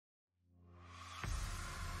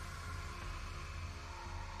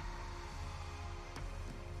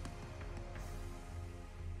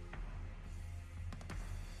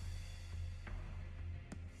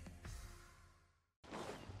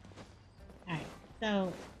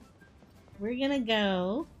So we're gonna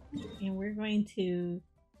go and we're going to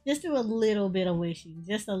just do a little bit of wishing,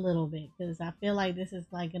 just a little bit, because I feel like this is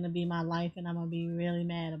like gonna be my life, and I'm gonna be really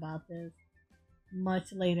mad about this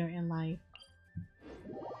much later in life.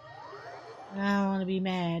 And I don't want to be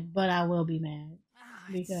mad, but I will be mad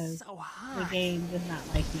because so hot. the game does not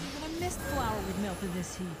like me. Even a mist flower would melt in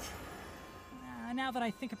this heat. Now that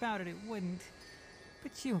I think about it, it wouldn't.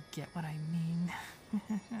 But you'll get what I mean.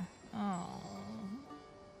 Oh.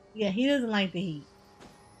 Yeah, he doesn't like the heat.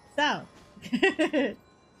 So,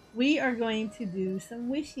 we are going to do some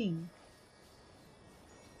wishing.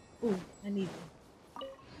 Ooh, I need to.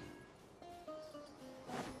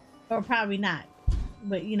 Or probably not.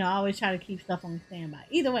 But, you know, I always try to keep stuff on standby.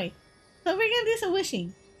 Either way. So, we're going to do some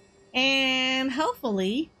wishing. And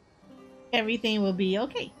hopefully, everything will be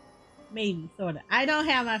okay. Maybe, sort of. I don't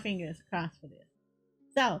have my fingers crossed for this.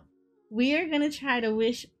 So, we are going to try to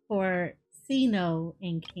wish for Cyno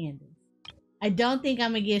and Candace. I don't think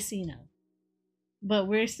I'm going to get Cyno. But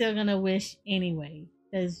we're still going to wish anyway.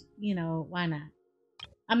 Because, you know, why not?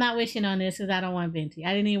 I'm not wishing on this because I don't want Venti.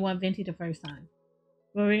 I didn't even want Venti the first time.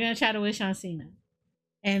 But we're going to try to wish on Cyno.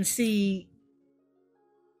 And see.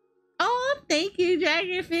 Oh, thank you,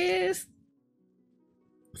 Dragon Fist.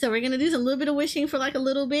 So we're going to do a little bit of wishing for like a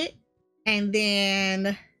little bit. And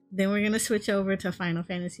then we're going to switch over to Final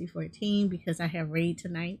Fantasy 14 because I have raid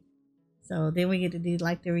tonight. So then we get to do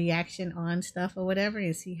like the reaction on stuff or whatever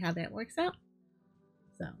and see how that works out.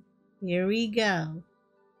 So here we go.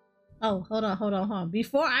 Oh, hold on.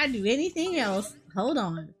 Before I do anything else, hold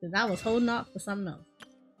on. Because I was holding up for something else.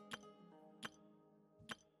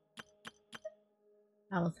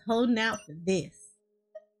 I was holding out for this.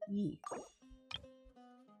 Yeah.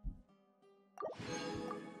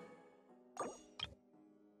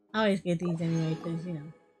 I always get these anyway because, you know,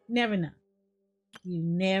 never know. You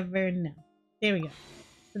never know. There we go.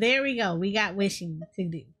 So there we go. We got wishing to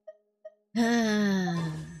do.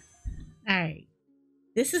 Alright.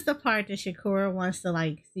 This is the part that Shakura wants to,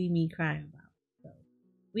 like, see me cry about. So,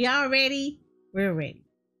 we all ready? We're ready.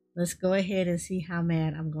 Let's go ahead and see how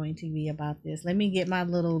mad I'm going to be about this. Let me get my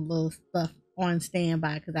little stuff on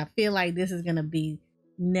standby because I feel like this is going to be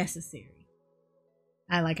necessary.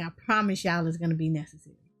 I promise y'all it's going to be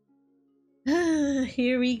necessary.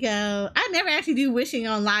 Here we go. I never actually do wishing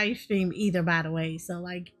on live stream either, by the way. So,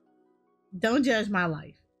 like, don't judge my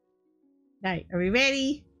life. Alright, are we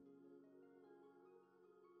ready?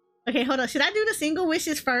 Okay, hold on. Should I do the single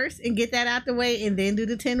wishes first and get that out the way and then do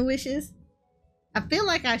the 10 wishes? I feel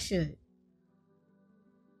like I should.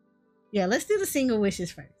 Yeah, let's do the single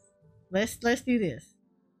wishes first. Let's do this.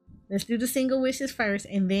 Let's do the single wishes first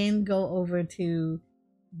and then go over to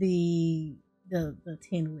the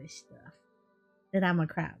 10 wish stuff that I'm a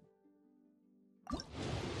crowd.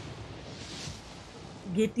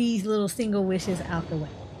 Get these little single wishes out the way.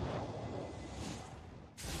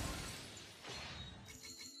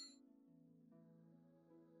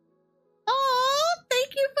 Oh,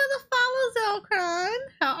 thank you for the follow, Zelkron.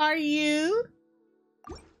 How are you?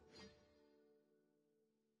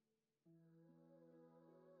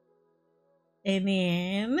 And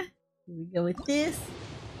then here we go with this.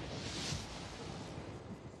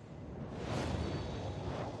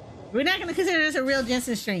 We're not going to consider this a real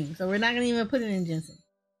Genshin stream, so we're not going to even put it in Genshin.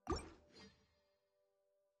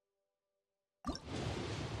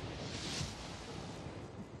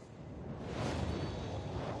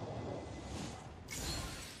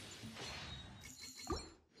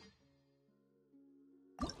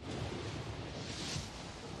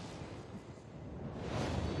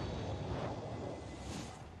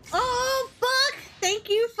 Oh, Buck! Thank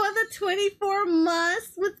you for the 24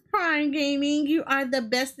 months with Prime Gaming. You are the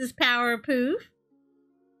bestest power poof.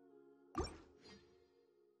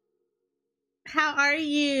 How are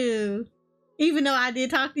you? Even though I did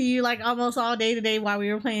talk to you like almost all day today while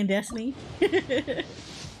we were playing Destiny.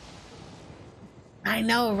 I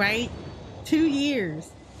know, right? 2 years.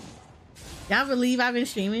 Y'all believe I've been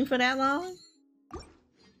streaming for that long?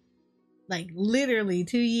 Like literally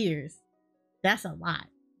 2 years. That's a lot.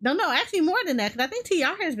 No, actually more than that, because I think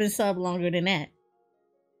TR has been sub longer than that.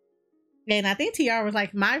 And I think TR was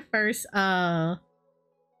like my first, I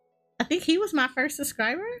think he was my first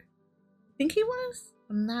subscriber. I think he was.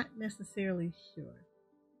 I'm not necessarily sure.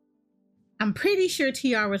 I'm pretty sure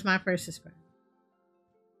TR was my first subscriber.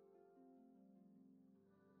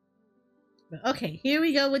 But okay, here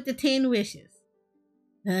we go with the 10 wishes.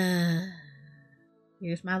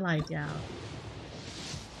 Here's my life, y'all.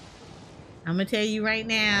 I'm gonna tell you right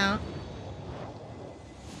now,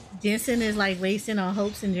 Genshin is like wasting on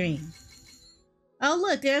hopes and dreams. Oh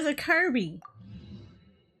look, there's a Kirby.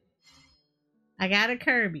 I got a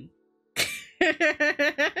Kirby.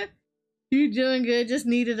 You doing good, just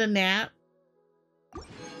needed a nap.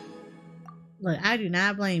 Look, I do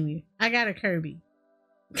not blame you. I got a Kirby.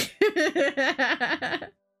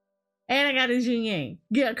 And I got a Junyang.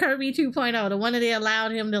 Yeah, Kirby 2.0, the one that they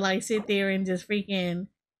allowed him to like sit there and just freaking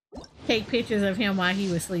take pictures of him while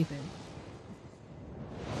he was sleeping.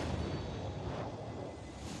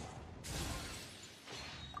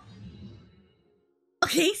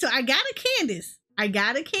 Okay, so I got a Candace. I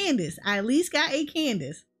at least got a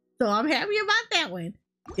Candace. So I'm happy about that one.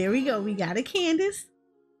 There we go. We got a Candace.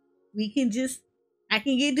 I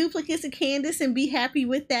can get duplicates of Candace and be happy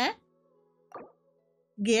with that.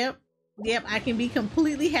 Yep, I can be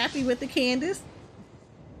completely happy with the Candace.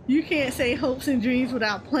 You can't say hopes and dreams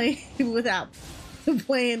without playing the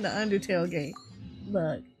Undertale game.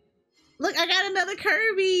 Look, I got another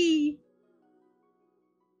Kirby.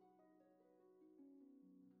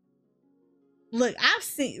 Look,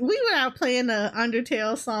 we were out playing the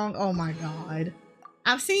Undertale song. Oh my god.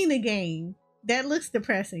 I've seen the game. That looks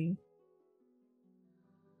depressing.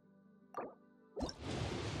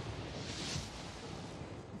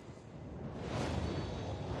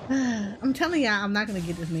 I'm telling y'all, I'm not gonna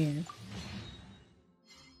get this man.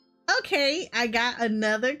 Okay, I got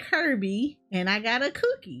another Kirby and I got a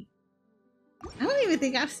Cookie. I don't even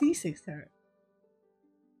think I've C6'd her.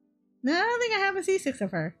 No, I don't think I have a C6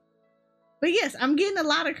 of her. But yes, I'm getting a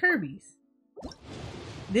lot of Kirby's.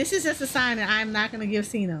 This is just a sign that I'm not gonna give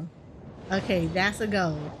Cyno. Okay, that's a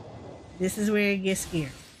gold. This is where it gets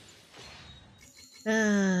scary.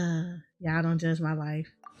 Y'all don't judge my life.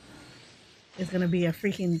 It's gonna be a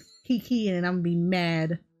freaking Kiki and I'm gonna be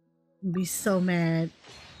mad. I'm gonna be so mad.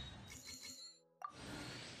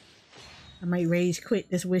 I might rage quit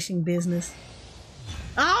this wishing business.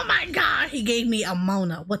 Oh my god, he gave me a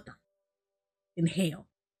Mona. What the in hell?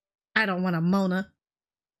 I don't want a Mona.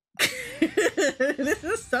 This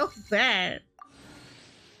is so bad.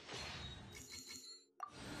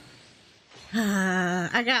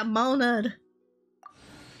 I got Mona'd.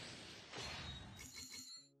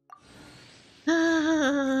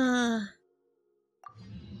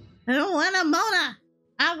 I don't want a Mona.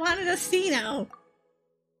 I wanted a Cyno.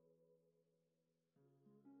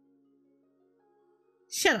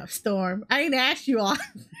 Shut up, Storm. I ain't asked you all.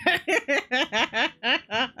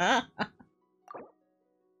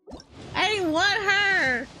 I ain't want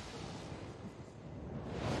her.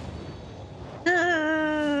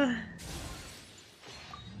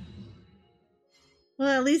 Well,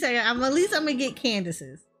 at least I'm gonna get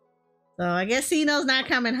Candace's. So I guess Cyno's not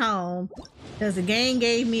coming home because the game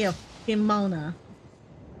gave me a fucking Mona.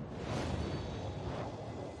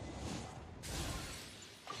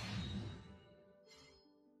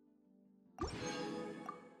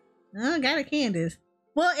 Oh, I got a Candace.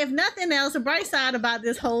 Well, if nothing else, the bright side about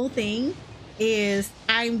this whole thing is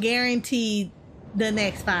I'm guaranteed the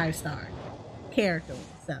next 5-star character.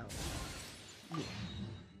 So, yeah.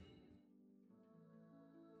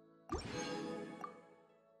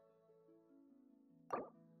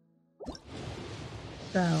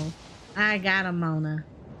 So, I got a Mona.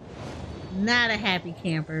 Not a happy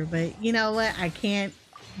camper, but you know what? I can't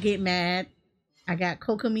get mad. I got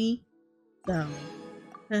Kokomi. So,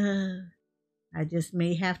 I just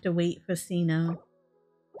may have to wait for Cyno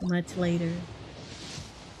much later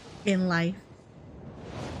in life.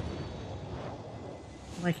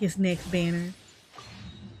 Like his next banner.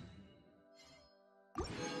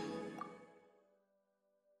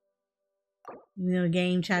 You know, the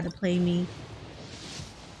game tried to play me.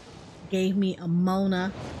 Gave me a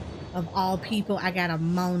Mona. Of all people, I got a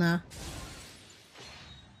Mona.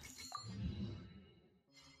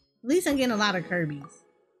 At least I'm getting a lot of Kirby's.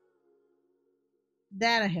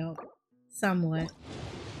 That'll help somewhat.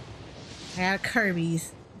 I got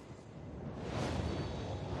Kirby's.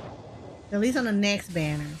 At least on the next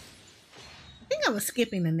banner. I think I was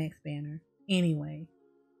skipping the next banner anyway.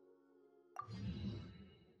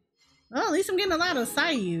 Well, at least I'm getting a lot of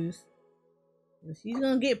Sayus. She's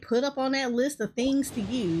gonna get put up on that list of things to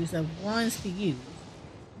use, of ones to use.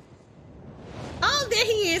 Oh, there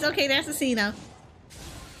he is. Okay, that's a Cyno.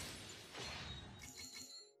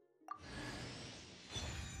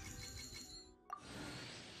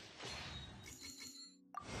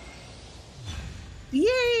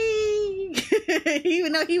 Yay!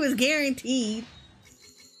 Even though he was guaranteed.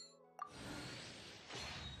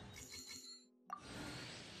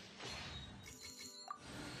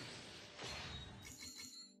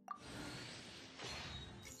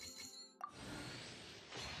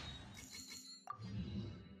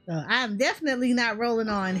 So I'm definitely not rolling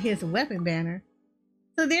on his weapon banner.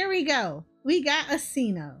 So there we go. We got a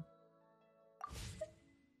Cyno.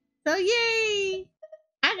 So yay!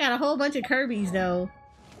 I got a whole bunch of Kirby's though.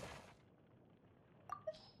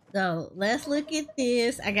 So let's look at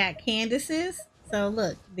this. I got Candace's. So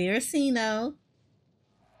look, there's Cyno.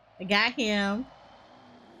 I got him.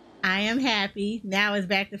 I am happy. Now it's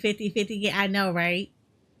back to 50-50 again. I know, right?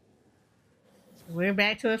 We're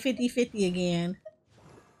back to a 50-50 again.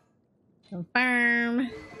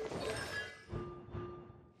 Confirm.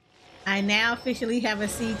 I now officially have a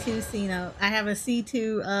C2 Cyno. I have a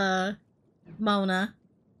C2 Mona.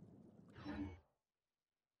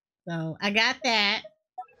 So I got that.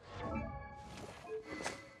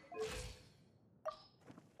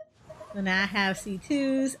 So now I have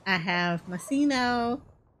C2s. I have my Cyno.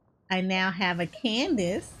 I now have a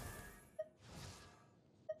Candace.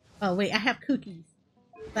 Oh wait, I have cookies.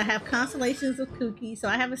 So I have constellations of Cookie. So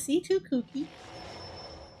I have a C2 Cookie.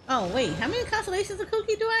 Oh wait, how many constellations of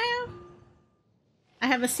Cookie do I have? I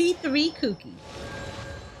have a C3 Cookie.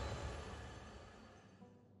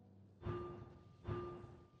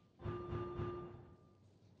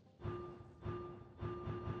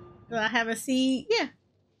 So I have a C, yeah.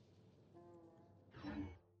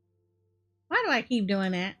 Why do I keep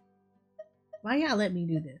doing that? Why y'all let me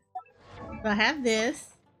do this? So I have this.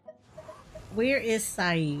 Where is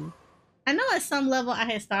Sayu? I know at some level I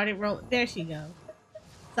had started there she go.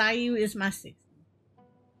 Sayu is my 60.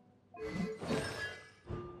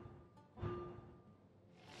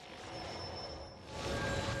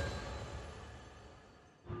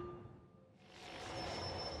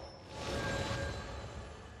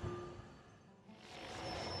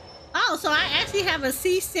 Oh, so I actually have a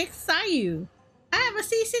C6 Sayu. I have a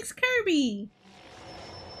C6 Kirby.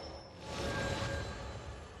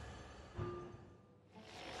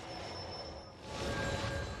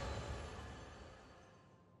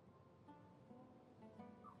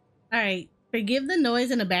 Alright, forgive the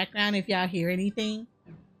noise in the background if y'all hear anything.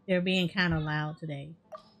 They're being kind of loud today.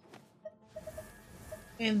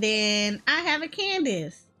 And then I have a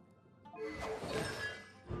Candace.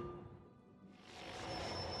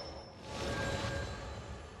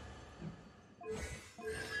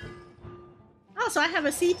 Oh, so I have a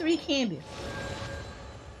C3 Candace.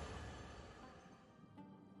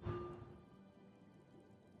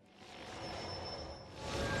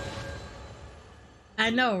 I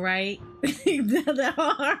know, right? The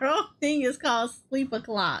whole thing is called Sleep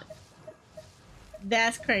O'Clock.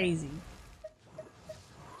 That's crazy.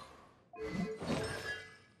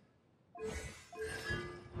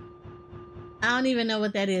 I don't even know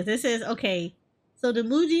what that is. It says, okay, so the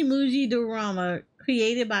Muji Muji Dorama,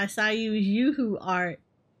 created by Sayu's Yuhu art,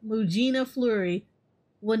 Mujina Flurry,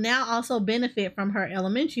 will now also benefit from her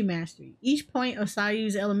elementary mastery. Each point of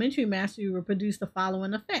Sayu's elementary mastery will produce the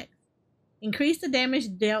following effects. Increase the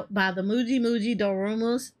damage dealt by the Muji Muji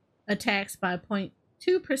Doruma's attacks by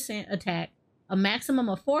 0.2% attack. A maximum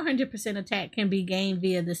of 400% attack can be gained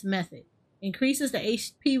via this method. Increases the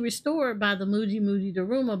HP restored by the Muji Muji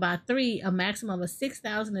Daruma by 3. A maximum of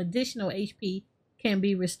 6,000 additional HP can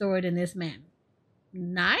be restored in this manner.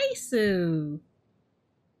 Nice.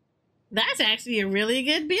 That's actually a really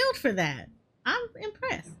good build for that. I'm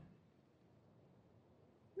impressed.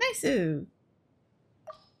 Nice.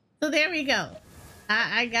 So there we go.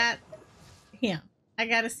 I got him. I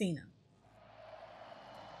got a Cyno.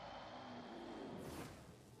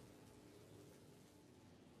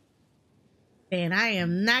 And I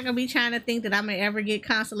am not going to be trying to think that I'm going to ever get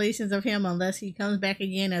constellations of him unless he comes back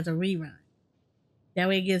again as a rerun. That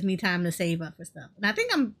way it gives me time to save up for stuff. And I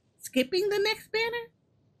think I'm skipping the next banner.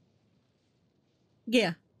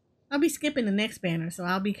 Yeah, I'll be skipping the next banner. So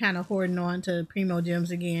I'll be kind of hoarding on to Primo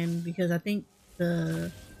Gems again because I think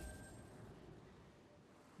the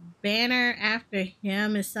banner after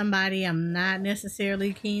him is somebody I'm not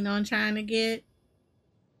necessarily keen on trying to get.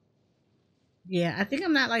 Yeah, I think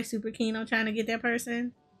I'm not like super keen on trying to get that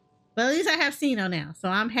person. But at least I have Cyno now, so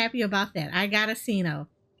I'm happy about that. I got a Cyno.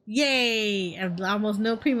 Yay! Almost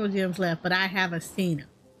no Primo Gems left, but I have a Cyno.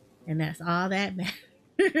 And that's all that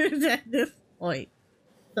matters at this point.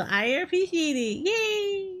 So I appreciate it.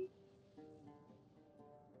 Yay!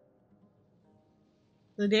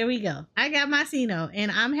 So there we go. I got my Cyno,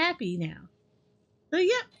 and I'm happy now. So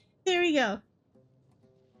yep, there we go.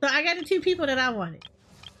 So I got the two people that I wanted.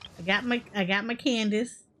 I got my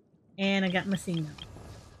Candace, and I got my Cyno.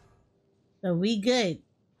 So we good.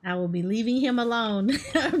 I will be leaving him alone.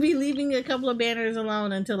 I'll be leaving a couple of banners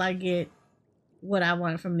alone until I get what I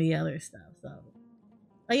want from the other stuff. So,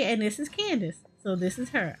 oh yeah, and this is Candace. So this is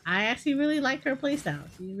her. I actually really like her playstyle.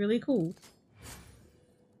 She's really cool.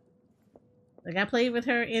 Like I played with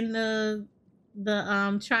her in the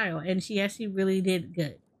trial, and she actually really did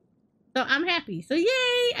good. So I'm happy. So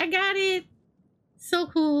yay, I got it. So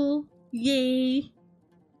cool. Yay.